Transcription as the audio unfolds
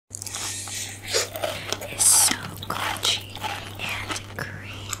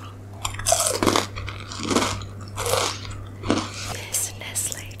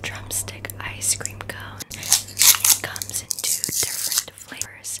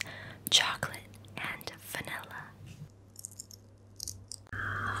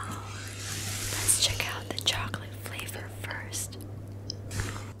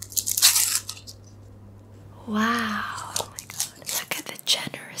Wow, oh my god. Look at the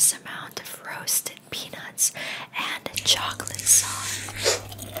generous amount of roasted peanuts and chocolate sauce.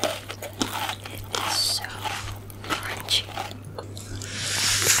 It is so crunchy.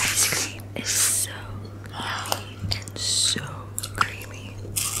 Ice cream is so yummy and so creamy.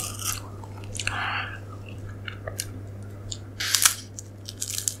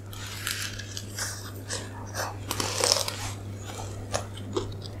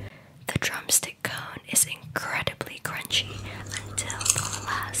 The drumstick cone is incredibly crunchy until the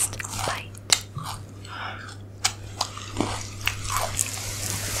last bite.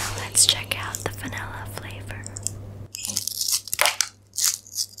 Now let's check out the vanilla flavor.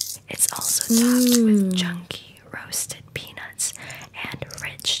 It's also topped with chunky roasted peanuts and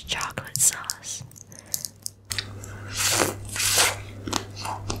rich chocolate sauce.